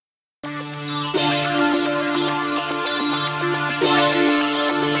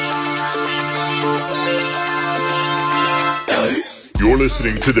You're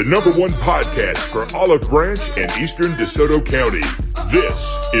listening to the #1 podcast for Olive Branch and Eastern DeSoto County. This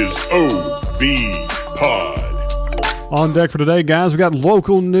is OB Pod. On deck for today, guys, we got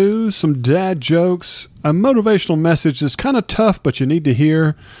local news, some dad jokes, a motivational message that's kind of tough but you need to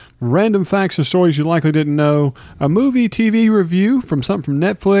hear, random facts and stories you likely didn't know, a movie TV review from something from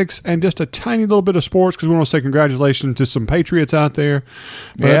Netflix, and just a tiny little bit of sports because we want to say congratulations to some Patriots out there.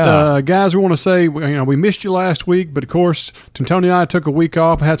 But guys, we want to say we missed you last week, but of course, Tony and I took a week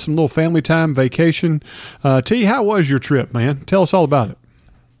off, had some little family time, vacation. T, how was your trip, man? Tell us all about it.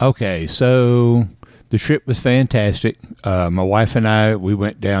 Okay, so the trip was fantastic. My wife and I, we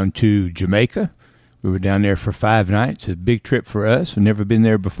went down to Jamaica. We were down there for 5 nights. A big trip for us. We've never been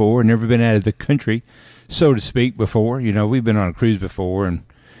there before. Never been out of the country, so to speak, before. You know, we've been on a cruise before,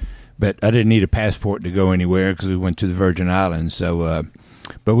 but I didn't need a passport to go anywhere because we went to the Virgin Islands. So,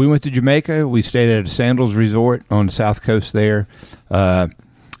 but we went to Jamaica. We stayed at a Sandals Resort on the south coast there.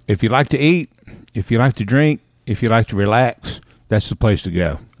 If you like to eat, if you like to drink, if you like to relax, that's the place to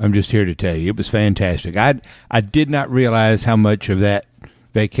go. I'm just here to tell you, it was fantastic. I did not realize how much of that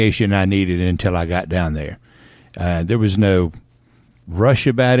vacation I needed until I got down there. There was no rush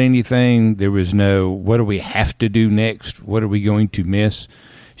about anything. There was no, what do we have to do next? What are we going to miss?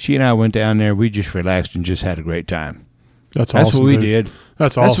 She and I went down there. We just relaxed and just had a great time. That's awesome. That's what we did.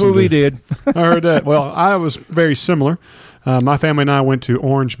 That's awesome. That's what we did. I heard that. Well, I was very similar. My family and I went to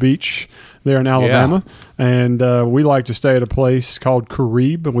Orange Beach there in Alabama, and we like to stay at a place called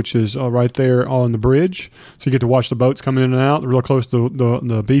Carib, which is right there on the bridge. So you get to watch the boats coming in and out, real close to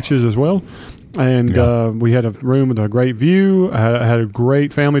the beaches as well. And we had a room with a great view. I had a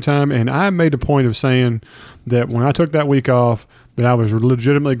great family time, and I made a point of saying that when I took that week off, that I was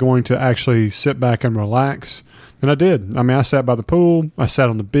legitimately going to actually sit back and relax. And I did. I mean, I sat by the pool. I sat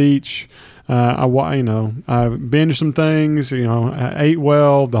on the beach. I binged some things, I ate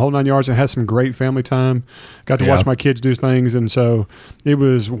well, the whole 9 yards, and had some great family time. Got to watch my kids do things, and so it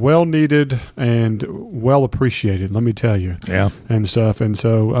was well needed and well appreciated, let me tell you. Yeah. And stuff. And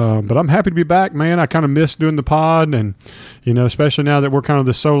so, but I'm happy to be back, man. I kind of missed doing the pod, and, especially now that we're kind of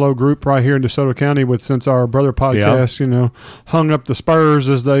the solo group right here in DeSoto County since our brother podcast, hung up the spurs,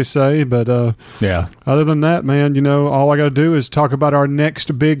 as they say. But other than that, man, all I got to do is talk about our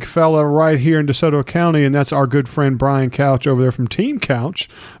next big fella right here in DeSoto County, and that's our good friend Brian Couch over there from Team Couch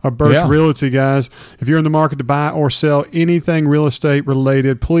of Birch Realty, guys. If you're in the market to buy or sell anything real estate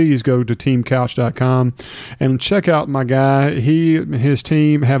related, please go to teamcouch.com and check out my guy. He and his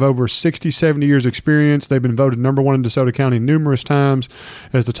team have over 60, 70 years experience. They've been voted #1 in DeSoto County numerous times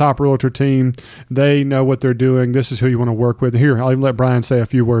as the top realtor team. They know what they're doing. This is who you want to work with. Here, I'll even let Brian say a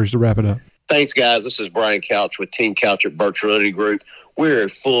few words to wrap it up. Thanks, guys. This is Brian Couch with Team Couch at Birch Realty Group. We're a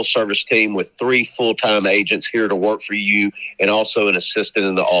full-service team with 3 full-time agents here to work for you and also an assistant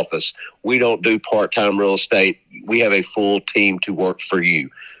in the office. We don't do part-time real estate. We have a full team to work for you.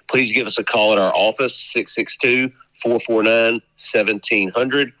 Please give us a call at our office,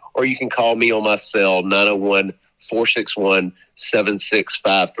 662-449-1700, or you can call me on my cell,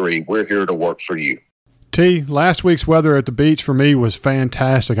 901-461-7653. We're here to work for you. T, last week's weather at the beach for me was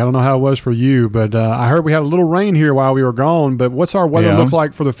fantastic. I don't know how it was for you, but I heard we had a little rain here while we were gone. But what's our weather look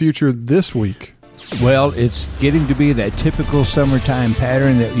like for the future this week? Well, it's getting to be that typical summertime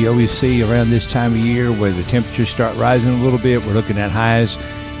pattern that you always see around this time of year where the temperatures start rising a little bit. We're looking at highs,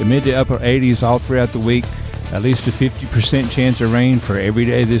 the mid to upper 80s all throughout the week. At least a 50% chance of rain for every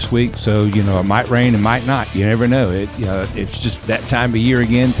day this week. So, it might rain, it might not. You never know. It's just that time of year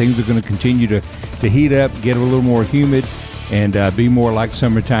again. Things are going to continue to heat up, get a little more humid, and be more like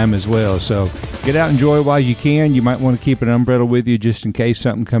summertime as well. So get out and enjoy while you can. You might want to keep an umbrella with you just in case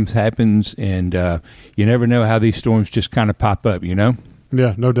something happens. And you never know how these storms just kind of pop up, Yeah,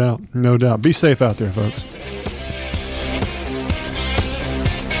 no doubt. No doubt. Be safe out there, folks.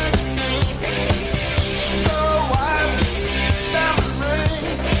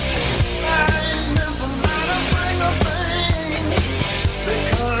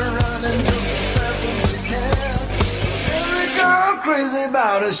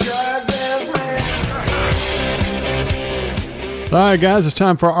 All right, guys, it's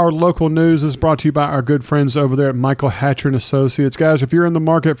time for our local news. This is brought to you by our good friends over there at Michael Hatcher & Associates. Guys, if you're in the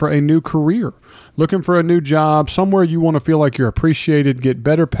market for a new career, looking for a new job, somewhere you want to feel like you're appreciated, get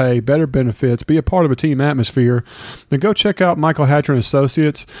better pay, better benefits, be a part of a team atmosphere, then go check out Michael Hatcher and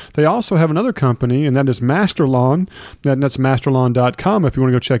Associates. They also have another company, and that is Master Lawn. That's masterlawn.com if you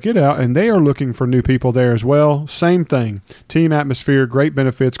want to go check it out. And they are looking for new people there as well. Same thing. Team atmosphere, great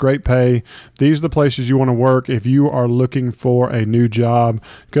benefits, great pay. These are the places you want to work if you are looking for a new job.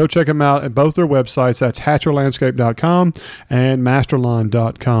 Go check them out at both their websites. That's hatcherlandscape.com and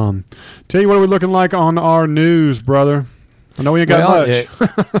masterlawn.com. T, what are we looking like on our news, brother? I know we ain't got much.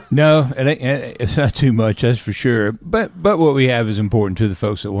 No, it's not too much, that's for sure. But what we have is important to the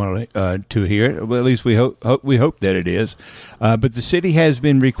folks that want to hear it. Well, at least we hope that it is. But the city has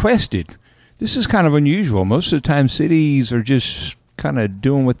been requested. This is kind of unusual. Most of the time, cities are just kind of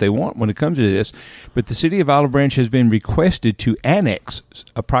doing what they want when it comes to this. But the city of Olive Branch has been requested to annex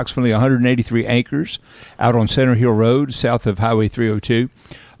approximately 183 acres out on Center Hill Road, south of Highway 302.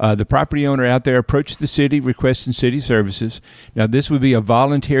 The property owner out there approached the city requesting city services. Now, this would be a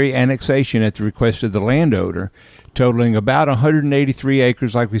voluntary annexation at the request of the landowner, totaling about 183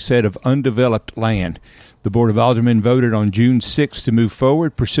 acres, like we said, of undeveloped land. The Board of Aldermen voted on June 6th to move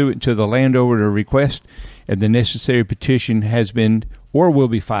forward, pursuant to the landowner request, and the necessary petition has been or will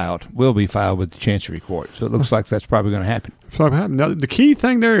be filed with the Chancery Court. So it looks like that's probably going to happen. Now, the key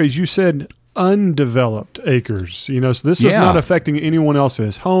thing there is you said undeveloped acres, so this is not affecting anyone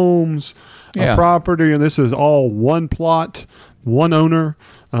else's homes, property, and this is all one plot, one owner.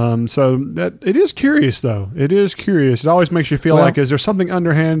 So that it is curious, though. It is curious. It always makes you feel like, is there something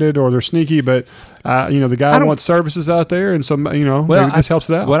underhanded or they're sneaky? But the guy wants services out there, and so maybe this helps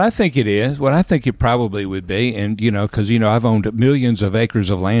it out. What I think it probably would be, and because I've owned millions of acres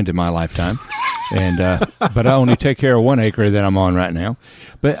of land in my lifetime, and but I only take care of 1 acre that I'm on right now.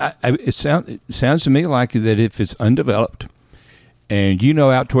 But it sounds to me like that if it's undeveloped, and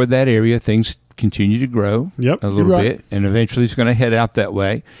out toward that area, things continue to grow a little bit, and eventually it's going to head out that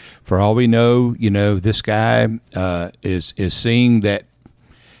way. For all we know, this guy is seeing that,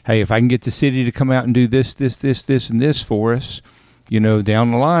 hey, if I can get the city to come out and do this, and this for us,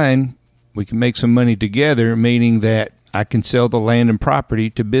 down the line, we can make some money together, meaning that I can sell the land and property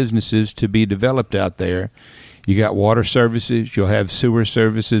to businesses to be developed out there. You got water services. You'll have sewer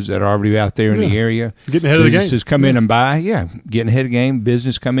services that are already out there in the area. Getting ahead of the game. Businesses come in and buy. Getting ahead of the game.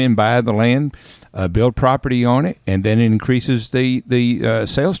 Business come in, buy the land, build property on it, and then it increases the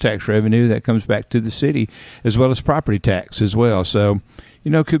sales tax revenue that comes back to the city, as well as property tax as well. So,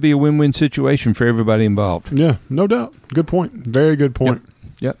 it could be a win-win situation for everybody involved. Yeah, no doubt. Good point. Very good point.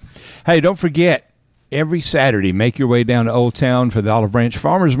 Yep. Hey, don't forget, every Saturday, make your way down to Old Town for the Olive Branch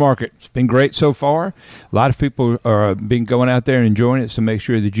Farmers Market. It's been great so far. A lot of people are been going out there and enjoying it, so make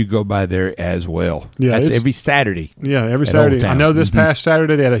sure that you go by there as well. Yeah, that's every Saturday. Yeah, every Saturday. I know this past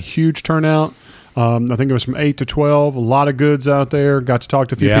Saturday they had a huge turnout. I think it was from 8 to 12. A lot of goods out there. Got to talk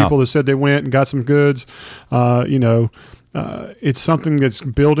to a few people that said they went and got some goods. It's something that's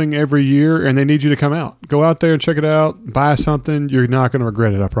building every year, and they need you to come out. Go out there and check it out. Buy something. You're not going to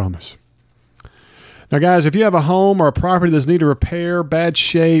regret it, I promise. Now, guys, if you have a home or a property that's need a repair, bad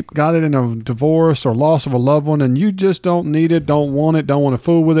shape, got it in a divorce or loss of a loved one, and you just don't need it, don't want to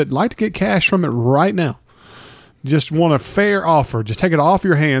fool with it, like to get cash from it right now. Just want a fair offer. Just take it off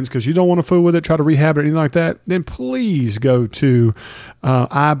your hands because you don't want to fool with it, try to rehab it, anything like that. Then please go to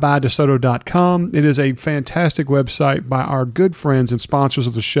ibuydesoto.com. It is a fantastic website by our good friends and sponsors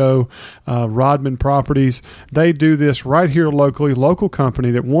of the show, Rodman Properties. They do this right here locally, local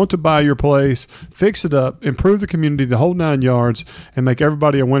company that want to buy your place, fix it up, improve the community, the whole 9 yards, and make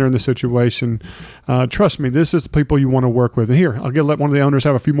everybody a winner in the situation. Trust me, this is the people you want to work with. And here, I'll let one of the owners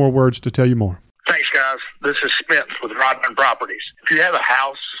have a few more words to tell you more. Thanks, guys. This is Smith with Rodman Properties. If you have a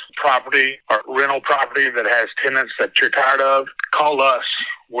house, property, or rental property that has tenants that you're tired of, call us.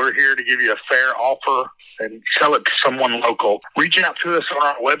 We're here to give you a fair offer and sell it to someone local. Reach out to us on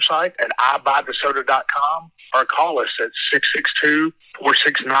our website at ibuydesoto.com or call us at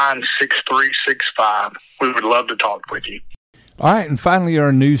 662-469-6365. We would love to talk with you. All right, and finally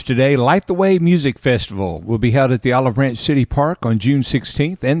our news today, Light the Way Music Festival will be held at the Olive Branch City Park on June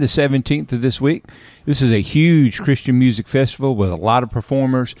 16th and the 17th of this week. This is a huge Christian music festival with a lot of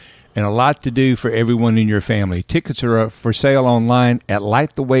performers and a lot to do for everyone in your family. Tickets are for sale online at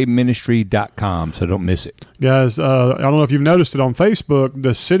lightthewayministry.com, so don't miss it. Guys, I don't know if you've noticed it on Facebook,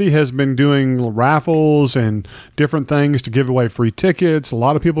 the city has been doing raffles and different things to give away free tickets. A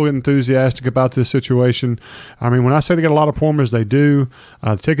lot of people get enthusiastic about this situation. I mean, when I say they get a lot of performers, they do.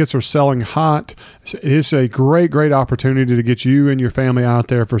 Tickets are selling hot. It's a great, great opportunity to get you and your family out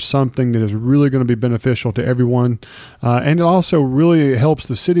there for something that is really going to be beneficial to everyone. And it also really helps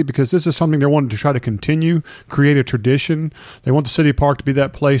the city because because this is something they're wanting to try to continue, create a tradition. They want the city park to be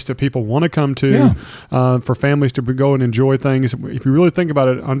that place that people want to come to, for families to go and enjoy things. If you really think about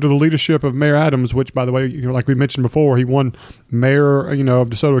it, under the leadership of Mayor Adams, which, by the way, like we mentioned before, he won mayor, of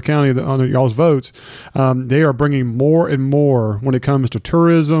DeSoto County on y'all's votes. They are bringing more and more when it comes to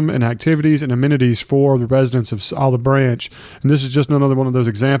tourism and activities and amenities for the residents of Olive Branch. And this is just another one of those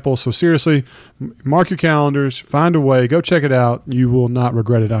examples. So seriously, mark your calendars, find a way, go check it out. You will not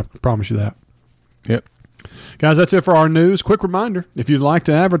regret it. I promise you that. Yep. Guys, that's it for our news. Quick reminder, if you'd like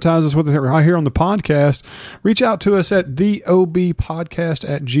to advertise us with us right here on the podcast, reach out to us at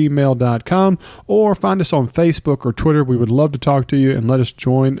theobpodcast@gmail.com or find us on Facebook or Twitter. We would love to talk to you and let us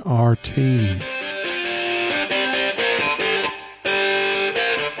join our team.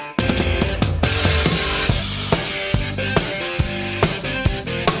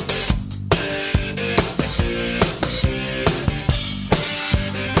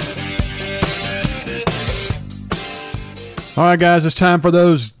 All right, guys, it's time for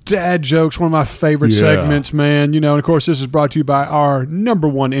those dad jokes, one of my favorite segments, man. And of course, this is brought to you by our number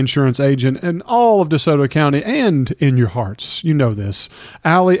one insurance agent in all of DeSoto County and in your hearts. You know this.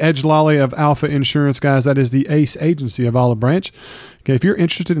 Allie Edgelolly of Alpha Insurance, guys. That is the ACE agency of Olive Branch. Okay, if you're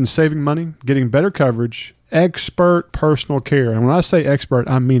interested in saving money, getting better coverage, expert personal care. And when I say expert,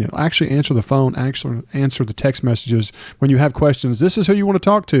 I mean it. Actually answer the phone, actually answer the text messages when you have questions. This is who you want to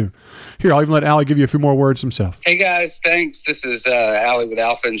talk to. Here, I'll even let Allie give you a few more words himself. Hey, guys. Thanks. This is Allie with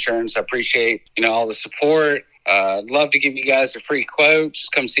Alpha Insurance. I appreciate, all the support. I'd love to give you guys a free quote.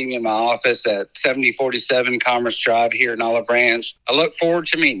 Just come see me in my office at 7047 Commerce Drive here in Olive Branch. I look forward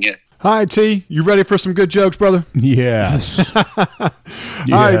to meeting you. Hi, T. You ready for some good jokes, brother? Yes. All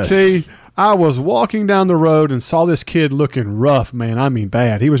right, T. I was walking down the road and saw this kid looking rough, man. I mean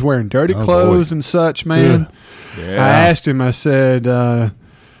bad. He was wearing dirty clothes and such, man. Yeah. I asked him, I said, God,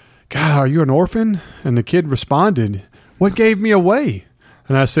 are you an orphan? And the kid responded, what gave me away?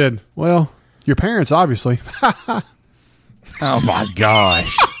 And I said, well, your parents, obviously. Oh, my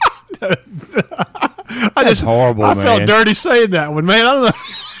gosh. That's horrible, man. I felt dirty saying that one, man. I don't know.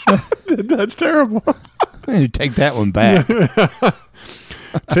 That's terrible. You take that one back.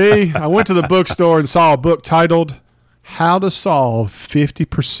 T, I went to the bookstore and saw a book titled How to Solve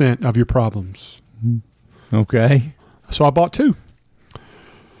 50% of Your Problems. Okay. So I bought 2.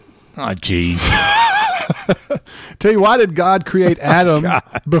 Oh, jeez. T, why did God create Adam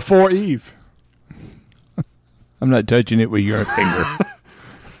before Eve? I'm not touching it with your finger.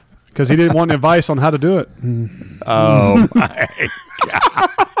 Because he didn't want advice on how to do it. Oh, my God.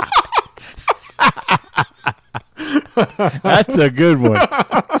 That's a good one.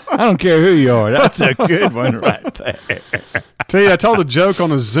 I don't care who you are. That's a good one right there. Tell you, I told a joke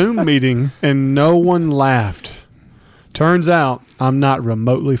on a Zoom meeting and no one laughed. Turns out I'm not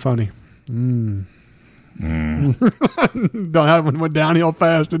remotely funny. Don't have one went downhill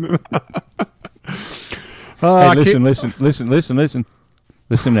fast. Didn't it? Hey, listen to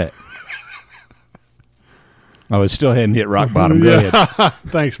that. Oh, it still hadn't hit rock bottom. Go ahead.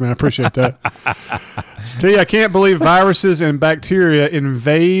 Thanks, man. I appreciate that. Tell you, I can't believe viruses and bacteria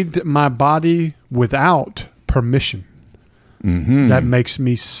invade my body without permission. Mm-hmm. That makes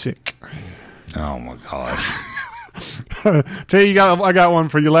me sick. Oh, my gosh. T, I got one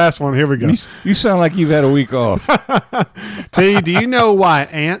for your last one. Here we go. You sound like you've had a week off. T, do you know why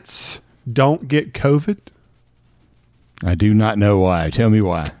ants don't get COVID? I do not know why. Tell me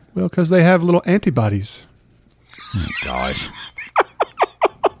why. Well, because they have little antibodies. Oh, gosh.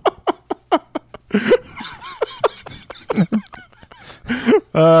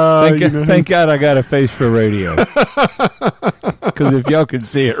 Thank God I got a face for radio. Because if y'all could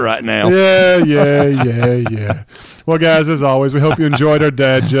see it right now. Yeah. Well, guys, as always, we hope you enjoyed our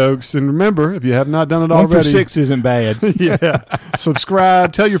dad jokes. And remember, if you have not done it already. 1 for 6 isn't bad. Yeah.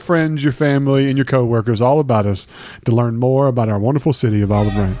 Subscribe. Tell your friends, your family, and your coworkers all about us to learn more about our wonderful city of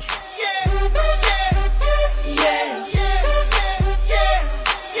Olive Branch.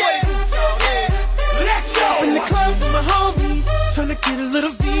 Get a little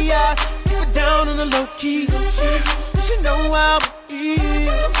VI, keep it down on the low key. She know how I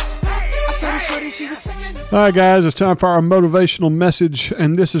feel. I saw the shorty, she was singing. All right, guys, it's time for our motivational message,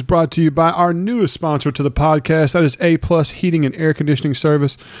 and this is brought to you by our newest sponsor to the podcast. That is A+ Heating and Air Conditioning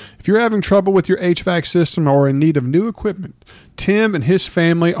Service. If you're having trouble with your HVAC system or in need of new equipment, Tim and his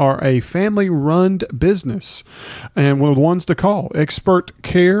family are a family-run business and one of the ones to call. Expert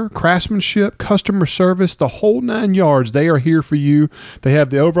care, craftsmanship, customer service, the whole 9 yards. They are here for you. They have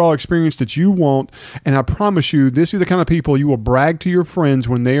the overall experience that you want, and I promise you, this is the kind of people you will brag to your friends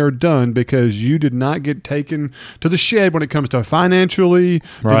when they are done because you did not get taken taken to the shed when it comes to financially.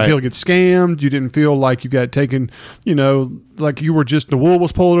 Didn't feel get scammed. You didn't feel like you got taken, like you were just the wool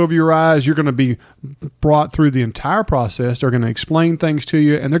was pulled over your eyes. You're going to be brought through the entire process. They're going to explain things to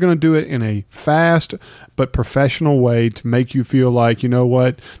you, and they're going to do it in a fast but professional way to make you feel like, you know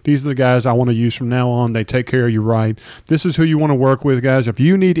what, these are the guys I want to use from now on. They take care of you right. This is who you want to work with, guys. If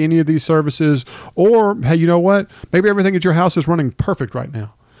you need any of these services, or, hey, you know what, maybe everything at your house is running perfect right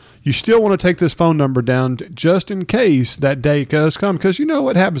now. You still want to take this phone number down just in case that day does come, because you know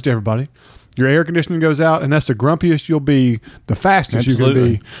what happens to everybody. Your air conditioning goes out, and that's the grumpiest you'll be, the fastest you can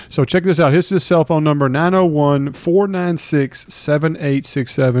be. So check this out. Here's his cell phone number,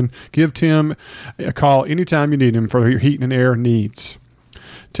 901-496-7867. Give Tim a call anytime you need him for your heating and air needs.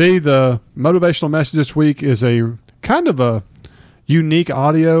 T, the motivational message this week is a kind of a unique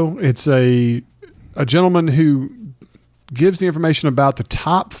audio. It's a gentleman who gives the information about the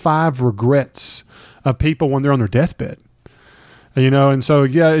top 5 regrets of people when they're on their deathbed. And so,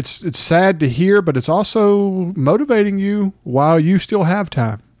 yeah, it's sad to hear, but it's also motivating you while you still have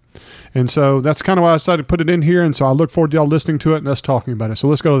time. And so that's kind of why I decided to put it in here. And so I look forward to y'all listening to it and us talking about it. So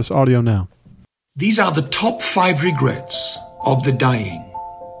let's go to this audio now. These are the top 5 regrets of the dying.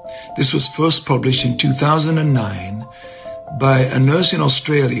 This was first published in 2009 by a nurse in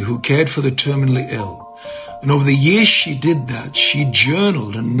Australia who cared for the terminally ill. And over the years she did that, she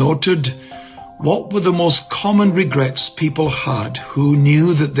journaled and noted what were the most common regrets people had who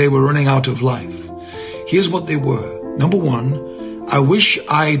knew that they were running out of life. Here's what they were. Number 1, I wish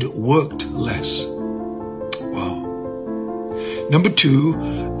I'd worked less. Wow. Number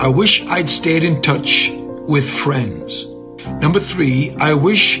 2, I wish I'd stayed in touch with friends. Number 3, I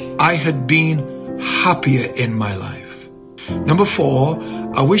wish I had been happier in my life. Number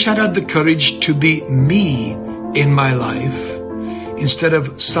 4, I wish I'd had the courage to be me in my life instead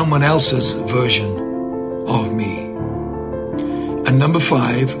of someone else's version of me. And number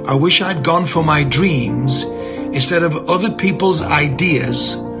 5, I wish I'd gone for my dreams instead of other people's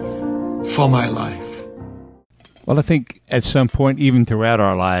ideas for my life. Well, I think at some point, even throughout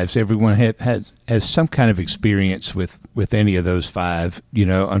our lives, everyone has some kind of experience with any of those 5.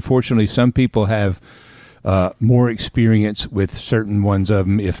 Unfortunately, some people have more experience with certain ones of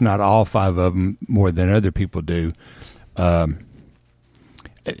them, if not all 5 of them, more than other people do.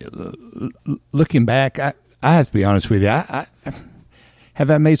 Looking back, I have to be honest with you. Have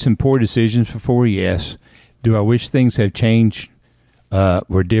I made some poor decisions before? Yes. Do I wish things had changed,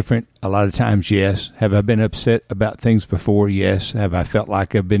 were different? A lot of times, yes. Have I been upset about things before? Yes. Have I felt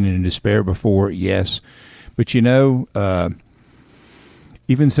like I've been in despair before? Yes. But even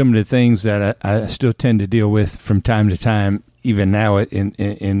some of the things that I still tend to deal with from time to time, even now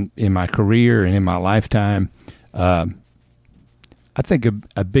in my career and in my lifetime, I think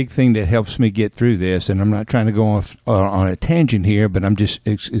a big thing that helps me get through this, and I'm not trying to go off on a tangent here, but I'm just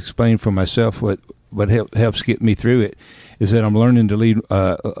explaining for myself what helps get me through it, is that I'm learning to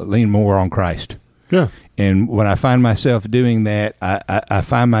lean more on Christ. Yeah. And when I find myself doing that, I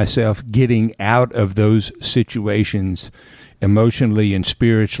find myself getting out of those situations emotionally and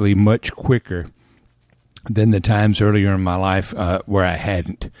spiritually much quicker than the times earlier in my life where I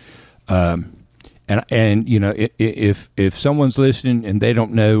hadn't. And if someone's listening and they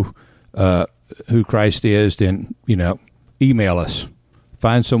don't know who Christ is, then email us.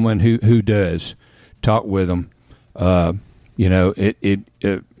 Find someone who does. Talk with them.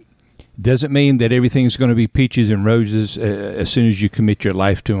 It doesn't mean that everything's going to be peaches and roses as soon as you commit your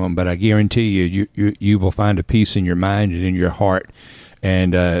life to them, but I guarantee you will find a peace in your mind and in your heart,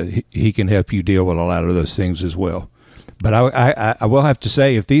 and he can help you deal with a lot of those things as well. But I will have to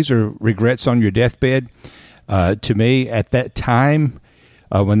say, if these are regrets on your deathbed, to me, at that time,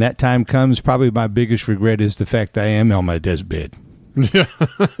 when that time comes, probably my biggest regret is the fact I am on my deathbed. Yeah.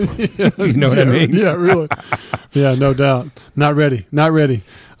 You know what I mean? Yeah, really. Yeah, no doubt. Not ready.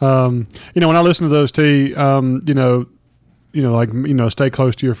 When I listen to those, T, stay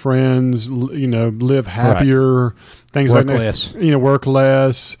close to your friends, live happier, right. Things work like less. That. Work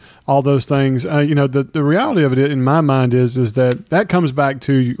less, all those things. The reality of it in my mind is that comes back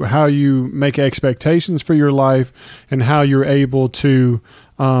to how you make expectations for your life and how you're able to,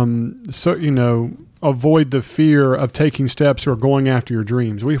 avoid the fear of taking steps or going after your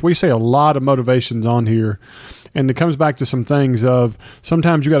dreams. We say a lot of motivations on here, And it comes back to some things of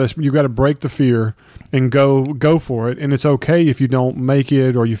sometimes you got to break the fear and go for it. And it's okay if you don't make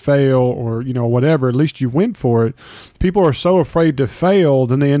it or you fail or, whatever, at least you went for it. People are so afraid to fail,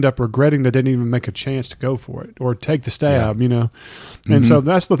 then they end up regretting that they didn't even make a chance to go for it or take the stab, And so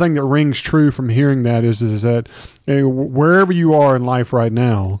that's the thing that rings true from hearing that is that wherever you are in life right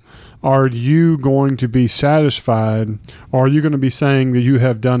now, are you going to be satisfied? Or are you going to be saying that you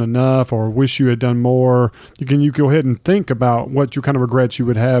have done enough or wish you had done more? You go ahead and think about what you kind of regrets you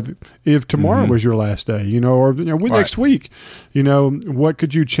would have if tomorrow was your last day, or next week, what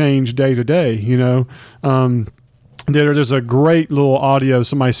could you change day to day, There's a great little audio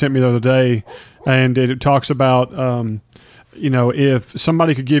somebody sent me the other day, and it talks about, if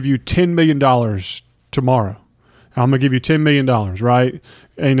somebody could give you $10 million tomorrow, I'm going to give you $10 million, right?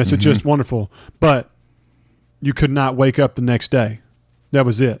 And it's just wonderful. But you could not wake up the next day. That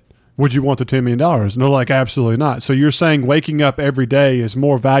was it. Would you want the $10 million? And they're like, absolutely not. So you're saying waking up every day is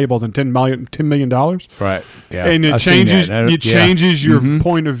more valuable than $10 million? Right. Yeah. And it changes your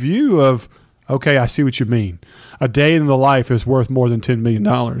point of view of, okay, I see what you mean. A day in the life is worth more than $10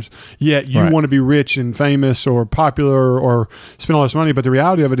 million. Yet you want to be rich and famous or popular or spend all this money. But the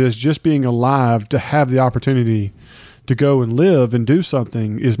reality of it is just being alive to have the opportunity to go and live and do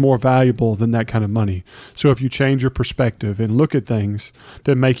something is more valuable than that kind of money. So if you change your perspective and look at things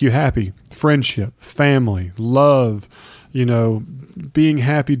that make you happy, friendship, family, love, being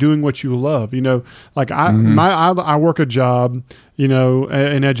happy, doing what you love, like I work a job,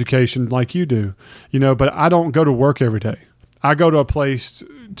 in education like you do, but I don't go to work every day. I go to a place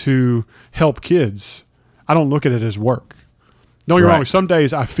to help kids. I don't look at it as work. Don't get me wrong. Some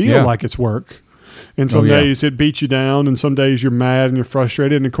days I feel like it's work. And some days it beats you down, and some days you're mad and you're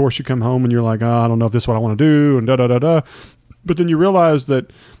frustrated, and of course you come home and you're like, I don't know if this is what I want to do, and da-da-da-da. But then you realize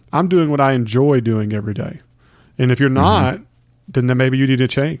that I'm doing what I enjoy doing every day. And if you're not, then maybe you need to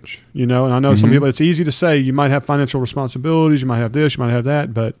change, And I know some people, it's easy to say you might have financial responsibilities, you might have this, you might have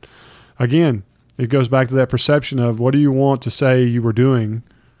that. But again, it goes back to that perception of what do you want to say you were doing,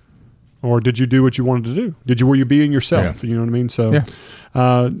 or did you do what you wanted to do? Were you being yourself? You know what I mean? So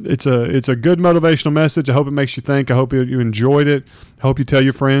it's a good motivational message. I hope it makes you think. I hope you enjoyed it. I hope you tell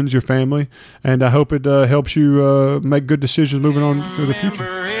your friends, your family, and I hope it helps you make good decisions moving on to the future.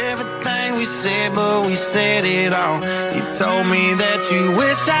 Everything we said, but we said it all. You told me that you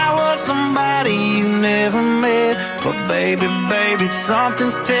wish I was somebody you never met. But baby,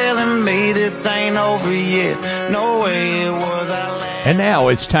 something's telling me this ain't over yet. No way it was our last. And now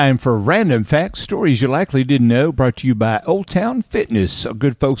it's time for Random Facts, stories you likely didn't know, brought to you by Old Town Fitness. So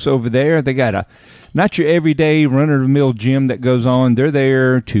good folks over there. They got not your everyday run-of-the-mill gym that goes on. They're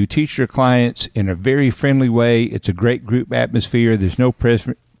there to teach their clients in a very friendly way. It's a great group atmosphere. There's no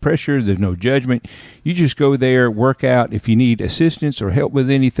pressure. There's no judgment. You just go there, work out. If you need assistance or help with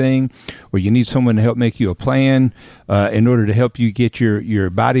anything, or you need someone to help make you a plan in order to help you get your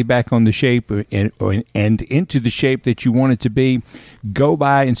body back on the shape and into the shape that you want it to be, go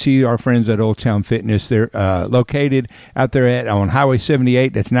by and see our friends at Old Town Fitness. They're located out there on Highway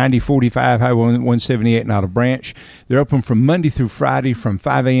 78. That's 9045 Highway 178 in Olive Branch. They're open from Monday through Friday from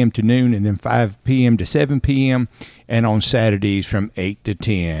 5 a.m. to noon, and then 5 p.m. to 7 p.m., and on Saturdays from 8 to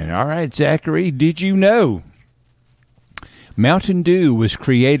 10. All right, Zachary, did you know Mountain Dew was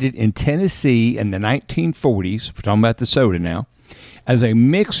created in Tennessee in the 1940s, we're talking about the soda now, as a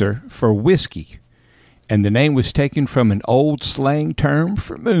mixer for whiskey. And the name was taken from an old slang term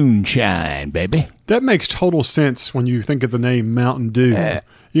for moonshine, baby. That makes total sense when you think of the name Mountain Dew.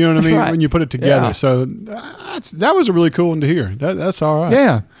 You know what I mean? Right. When you put it together. Yeah. So that was a really cool one to hear. That's all right.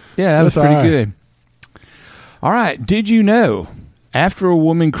 Yeah, that was pretty good. All right, did you know after a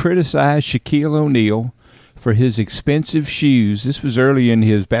woman criticized Shaquille O'Neal for his expensive shoes, this was early in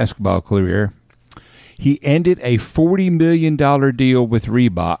his basketball career, he ended a $40 million deal with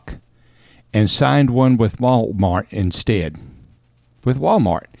Reebok and signed one with Walmart instead. With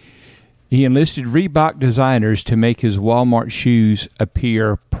Walmart. He enlisted Reebok designers to make his Walmart shoes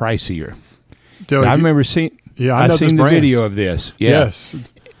appear pricier. Now, I remember seeing I've seen the video of this. Yeah. Yes.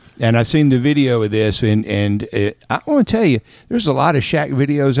 And I've seen the video of this, and I want to tell you, there's a lot of Shaq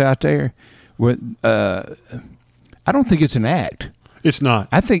videos out there where I don't think it's an act. It's not.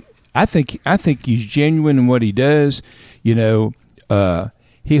 I think he's genuine in what he does. He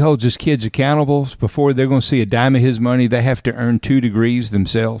holds his kids accountable. Before they're going to see a dime of his money, they have to earn 2 degrees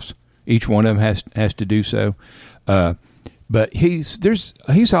themselves. Each one of them has to do so. But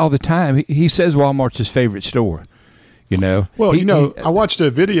he's all the time. He says Walmart's his favorite store. Well, I watched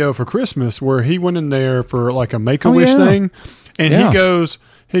a video for Christmas where he went in there for like a Make-A-Wish thing, and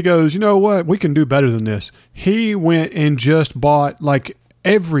He goes, you know what? We can do better than this. He went and just bought like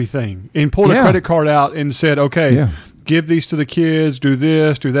everything and pulled a credit card out and said, okay, give these to the kids, do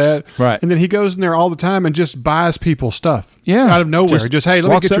this, do that. Right. And then he goes in there all the time and just buys people stuff. Yeah. Out of nowhere. Just hey,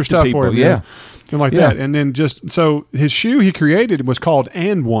 let me get your stuff for you. Yeah. And like that. And then so his shoe he created was called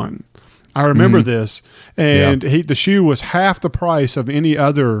And One. I remember this. And the shoe was half the price of any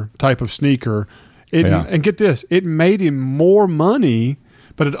other type of sneaker. And get this, it made him more money,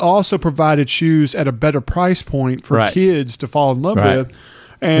 but it also provided shoes at a better price point for kids to fall in love with.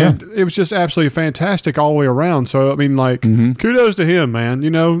 And it was just absolutely fantastic all the way around. So, I mean, like, kudos to him, man. You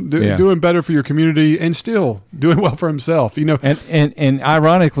know, doing better for your community and still doing well for himself, you know. And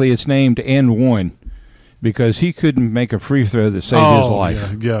ironically, it's named And One because he couldn't make a free throw that saved his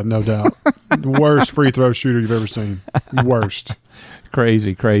life. Yeah, no doubt. The worst free throw shooter you've ever seen. Worst.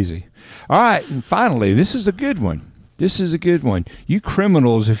 Crazy. All right, and finally, this is a good one. You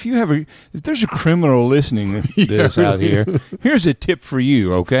criminals, if there's a criminal listening to this out here, here's a tip for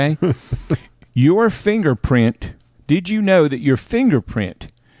you, okay? Your fingerprint, did you know that your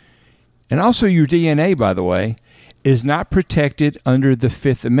fingerprint, and also your DNA, by the way, is not protected under the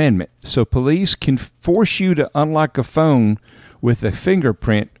Fifth Amendment? So police can force you to unlock a phone with a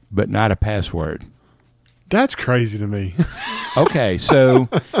fingerprint, but not a password. That's crazy to me. Okay, so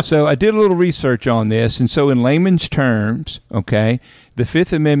I did a little research on this, and so in layman's terms, okay, the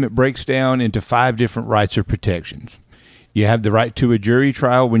Fifth Amendment breaks down into 5 different rights or protections. You have the right to a jury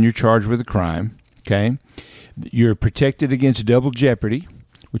trial when you're charged with a crime, okay? You're protected against double jeopardy,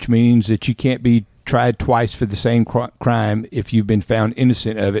 which means that you can't be tried twice for the same crime if you've been found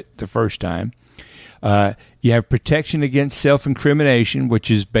innocent of it the first time. You have protection against self-incrimination, which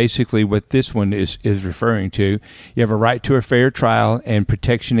is basically what this one is referring to. You have a right to a fair trial and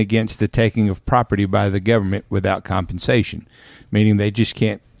protection against the taking of property by the government without compensation, meaning they just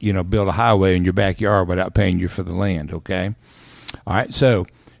can't, build a highway in your backyard without paying you for the land, okay? All right, so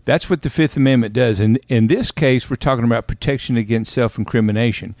that's what the Fifth Amendment does. And in this case, we're talking about protection against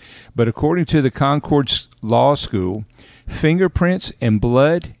self-incrimination. But according to the Concord Law School, fingerprints and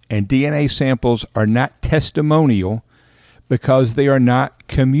blood and DNA samples are not testimonial because they are not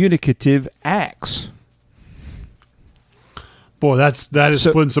communicative acts. Boy, that is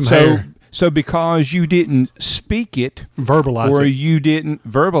putting some hair. So because you didn't speak it, you didn't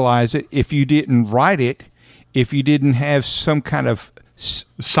verbalize it, if you didn't write it, if you didn't have some kind of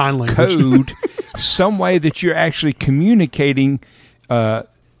sign language code, some way that you're actually communicating to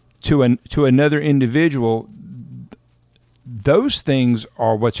another individual, those things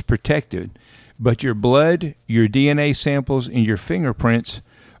are what's protected. But your blood, your DNA samples, and your fingerprints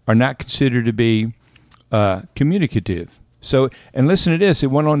are not considered to be communicative. So, and listen to this. It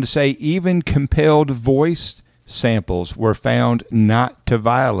went on to say even compelled voice samples were found not to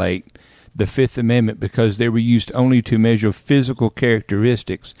violate the Fifth Amendment because they were used only to measure physical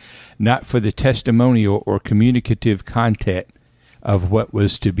characteristics, not for the testimonial or communicative content of what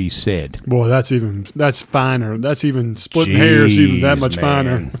was to be said. Boy, that's finer. That's even splitting hairs, even that much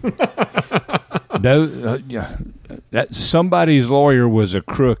finer. That somebody's lawyer was a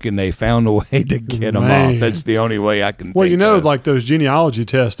crook, and they found a way to get him off. That's the only way I can. Well, think of. Like those genealogy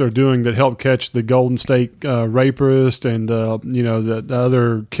tests they're doing that help catch the Golden State rapist and the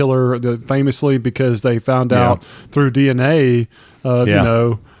other killer famously because they found out through DNA.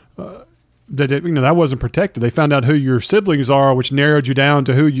 That wasn't protected. They found out who your siblings are, which narrowed you down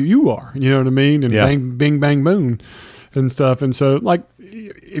to who you are. You know what I mean? And bang, bing, bang, boom, and stuff. And so, like,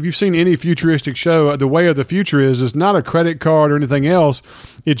 if you've seen any futuristic show, the way of the future is not a credit card or anything else.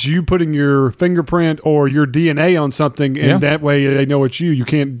 It's you putting your fingerprint or your DNA on something, and that way they know it's you. You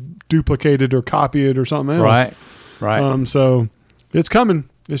can't duplicate it or copy it or something else. Right. So it's coming.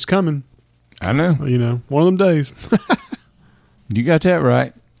 It's coming. I know. One of them days. You got that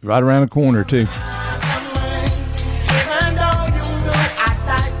right. Right around the corner, too.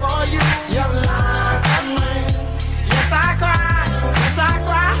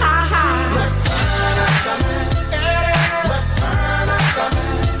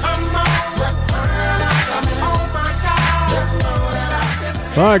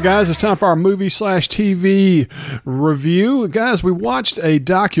 All right, guys, it's time for our movie/TV review. Guys, we watched a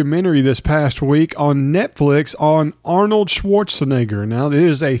documentary this past week on Netflix on Arnold Schwarzenegger. Now, it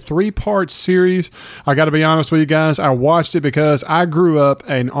is a 3-part series. I got to be honest with you guys. I watched it because I grew up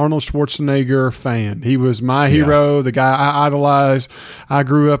an Arnold Schwarzenegger fan. He was my hero, the guy I idolized. I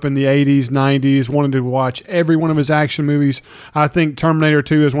grew up in the 80s, 90s, wanted to watch every one of his action movies. I think Terminator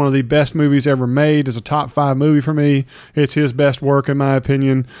 2 is one of the best movies ever made. It's a top 5 movie for me. It's his best work, in my opinion.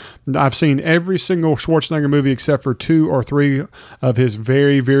 opinion. I've seen every single Schwarzenegger movie except for 2 or 3 of his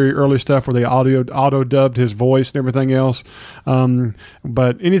very, very early stuff where they auto-dubbed his voice and everything else.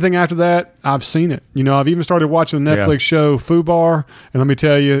 But anything after that, I've seen it. You know, I've even started watching the Netflix show Fubar, and let me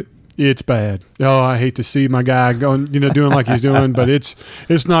tell you, it's bad. Oh, I hate to see my guy going, doing like he's doing, but it's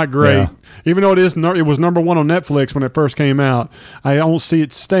not great. Yeah. Even though it was number 1 on Netflix when it first came out, I don't see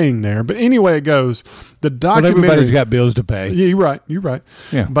it staying there. But anyway, it goes. The documentary. Well, everybody's got bills to pay. Yeah, you're right.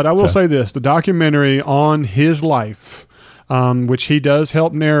 Yeah. But I will say this: the documentary on his life, which he does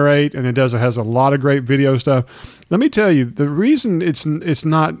help narrate, and it has a lot of great video stuff. Let me tell you, the reason it's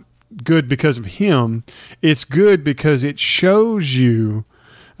not good because of him. It's good because it shows you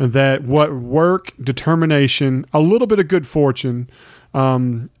that what work, determination, a little bit of good fortune,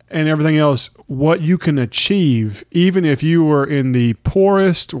 and everything else, what you can achieve, even if you were in the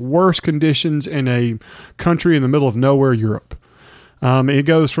poorest, worst conditions in a country in the middle of nowhere, Europe. It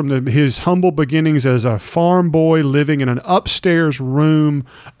goes from his humble beginnings as a farm boy living in an upstairs room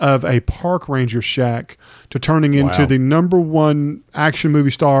of a park ranger shack to turning into the number 1 action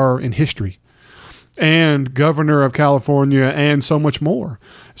movie star in history and governor of California and so much more.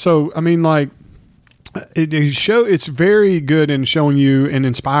 So, I mean, like, it's very good in showing you and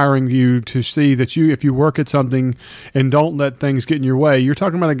inspiring you to see that if you work at something and don't let things get in your way. You're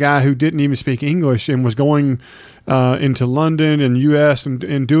talking about a guy who didn't even speak English and was going into London and U.S.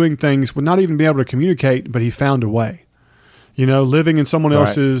 and doing things with not even being able to communicate, but he found a way. Living in someone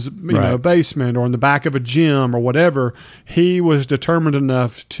else's basement or in the back of a gym or whatever, he was determined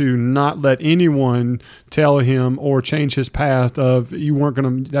enough to not let anyone tell him or change his path of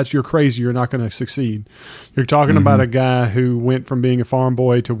you're crazy, you're not going to succeed. You're talking about a guy who went from being a farm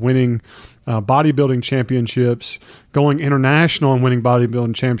boy to winning bodybuilding championships, going international and winning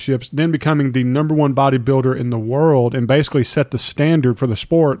bodybuilding championships, then becoming the number 1 bodybuilder in the world and basically set the standard for the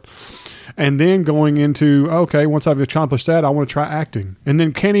sport. And then going into, okay, once I've accomplished that, I want to try acting. And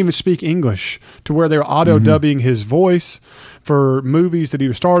then can't even speak English to where they're auto-dubbing his voice for movies that he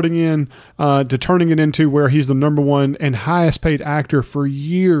was starting in to turning it into where he's the number 1 and highest paid actor for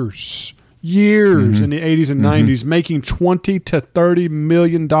years in the 80s and 90s, making $20 to $30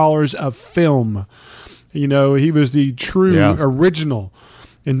 million of film. He was the true original.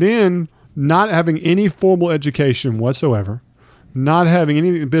 And then not having any formal education whatsoever, not having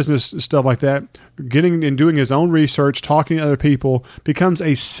any business stuff like that, getting and doing his own research, talking to other people, becomes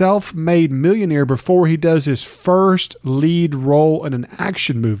a self-made millionaire before he does his first lead role in an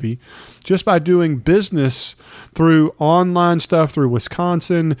action movie, just by doing business through online stuff through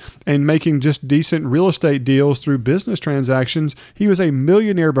Wisconsin and making just decent real estate deals through business transactions. He was a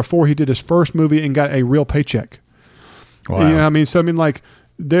millionaire before he did his first movie and got a real paycheck. Wow. Like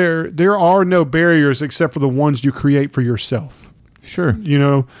there are no barriers except for the ones you create for yourself. Sure.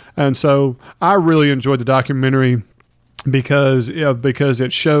 And so I really enjoyed the documentary because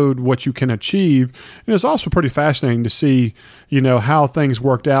it showed what you can achieve. And it's also pretty fascinating to see, how things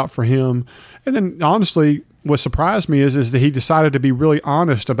worked out for him. And then honestly, what surprised me is that he decided to be really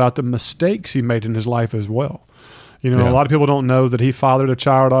honest about the mistakes he made in his life as well. A lot of people don't know that he fathered a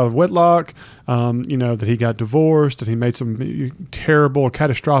child out of wedlock, that he got divorced, that he made some terrible,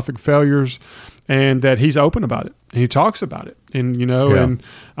 catastrophic failures, and that he's open about it. And he talks about it and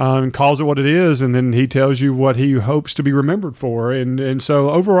calls it what it is. And then he tells you what he hopes to be remembered for. And so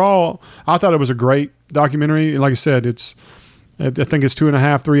overall, I thought it was a great documentary. Like I said, I think it's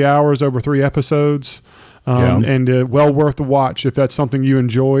 2.5, 3 hours over 3 episodes. And well worth the watch if that's something you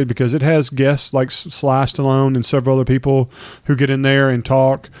enjoyed, because it has guests like Sly Stallone and several other people who get in there and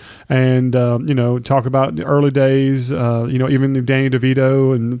talk and talk about the early days, even Danny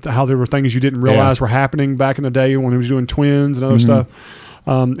DeVito and how there were things you didn't realize were happening back in the day when he was doing Twins and other stuff.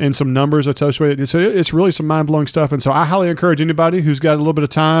 And some numbers associated. So it's really some mind-blowing stuff. And so I highly encourage anybody who's got a little bit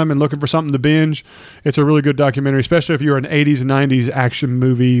of time and looking for something to binge. It's a really good documentary, especially if you're an 80s and 90s action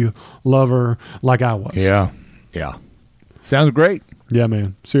movie lover like I was. Yeah. Sounds great. Yeah,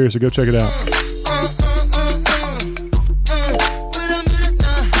 man. Seriously, go check it out.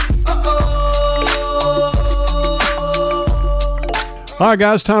 All right,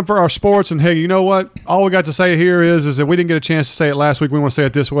 guys, time for our sports. And, hey, you know what? All we got to say here is that we didn't get a chance to say it last week. We want to say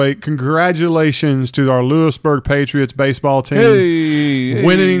it this way. Congratulations to our Lewisburg Patriots baseball team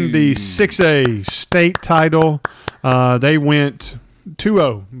winning the 6A state title. They went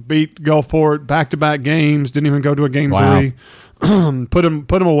 2-0, beat Gulfport, back-to-back games, didn't even go to a game 3. Put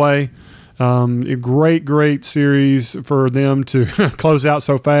them away. A great series for them to close out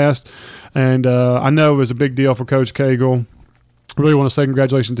so fast. And I know it was a big deal for Coach Cagle. really want to say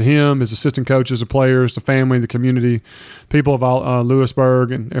congratulations to him, his assistant coaches, the players, the family, the community, people of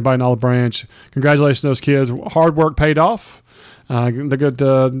Lewisburg, and everybody in Olive Branch. Congratulations to those kids. Hard work paid off. They get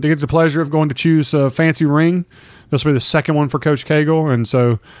the pleasure of going to choose a fancy ring. This will be the second one for Coach Cagle, and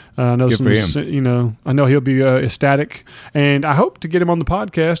so I know I know he'll be ecstatic. And I hope to get him on the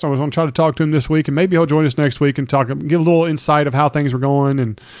podcast. I was going to try to talk to him this week, and maybe he'll join us next week and give a little insight of how things are going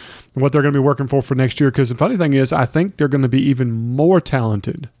and what they're going to be working for next year. Because the funny thing is, I think they're going to be even more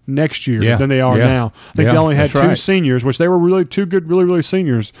talented next year than they are now. I think they only had two seniors, which they were really two good, really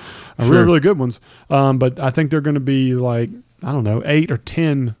seniors, really good ones. But I think they're going to be like, I don't know, 8 or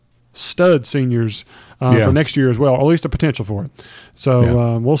 10 stud seniors for next year as well, or at least a potential for it.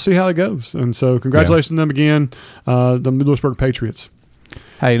 So we'll see how it goes. And so congratulations to them again, the Lewisburg Patriots.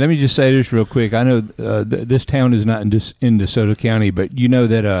 Hey, let me just say this real quick. I know this town is not in DeSoto County, but you know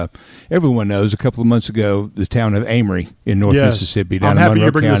that everyone knows a couple of months ago the town of Amory in North Mississippi down in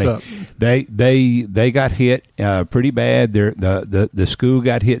Monroe County. They got hit pretty bad. The school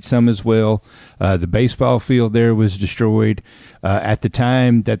got hit some as well. The baseball field there was destroyed. At the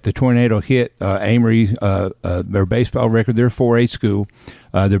time that the tornado hit, Amory, their baseball record, they're a 4A school.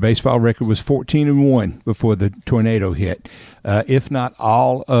 Their baseball record was 14-1 before the tornado hit. If not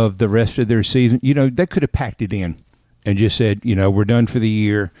all of the rest of their season, they could have packed it in and just said, we're done for the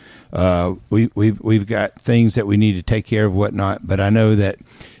year. We've got things that we need to take care of, whatnot. But I know that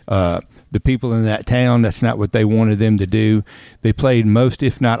the people in that town, that's not what they wanted them to do. They played most,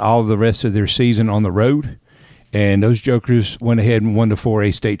 if not all, of the rest of their season on the road. And those jokers went ahead and won the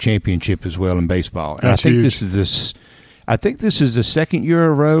 4A state championship as well in baseball. And that's I think huge. I think this is the second year in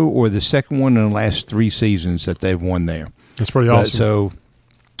a row or the second one in the last 3 seasons that they've won there. That's pretty awesome. So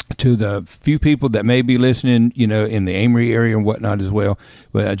to the few people that may be listening, in the Amory area and whatnot as well,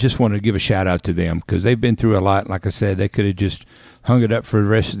 but I just want to give a shout out to them because they've been through a lot. Like I said, they could have just hung it up for the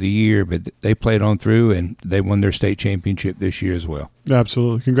rest of the year, but they played on through and they won their state championship this year as well.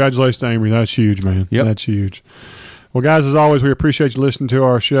 Absolutely. Congratulations to Amory. That's huge, man. Yep. That's huge. Well, guys, as always, we appreciate you listening to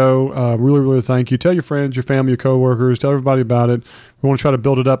our show. Really, really thank you. Tell your friends, your family, your coworkers. Tell everybody about it. We want to try to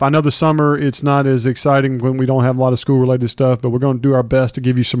build it up. I know the summer, it's not as exciting when we don't have a lot of school-related stuff, but we're going to do our best to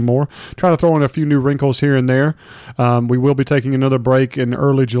give you some more. Try to throw in a few new wrinkles here and there. We will be taking another break in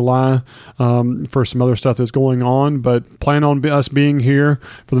early July for some other stuff that's going on, but plan on us being here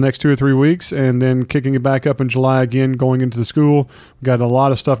for the next 2 or 3 weeks and then kicking it back up in July again, going into the school. We've got a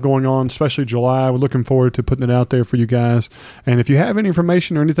lot of stuff going on, especially July. We're looking forward to putting it out there for you guys. And if you have any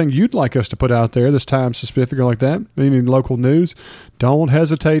information or anything you'd like us to put out there this time specific or like that, any local news, don't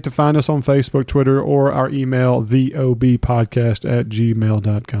hesitate to find us on Facebook, Twitter, or our email,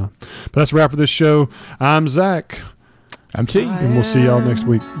 theobpodcast@gmail.com. But that's a wrap for this show. I'm Zach. I'm T. And we'll see y'all next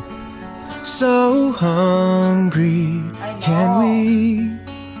week. So hungry, can we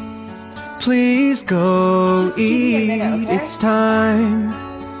please go eat? It's time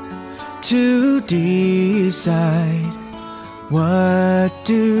to decide. What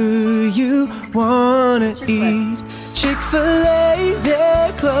do you want to eat? Chick-fil-A,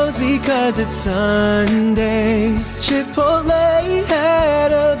 they're closed because it's Sunday. Chipotle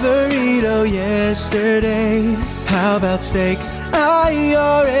had a burrito yesterday. How about steak? I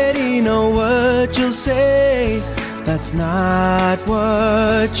already know what you'll say. That's not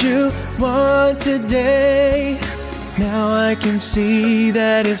what you want today. Now I can see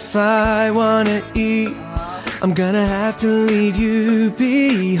that if I want to eat, I'm gonna have to leave you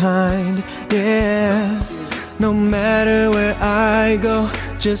behind, yeah. No matter where I go,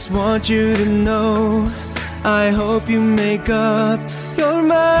 just want you to know, I hope you make up your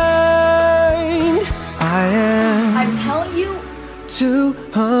mind. I'm telling you, too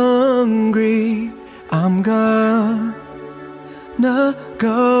hungry. I'm gonna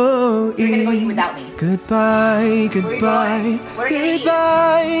go eat. You're gonna go eat without me. Goodbye, goodbye,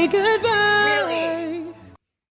 goodbye, goodbye.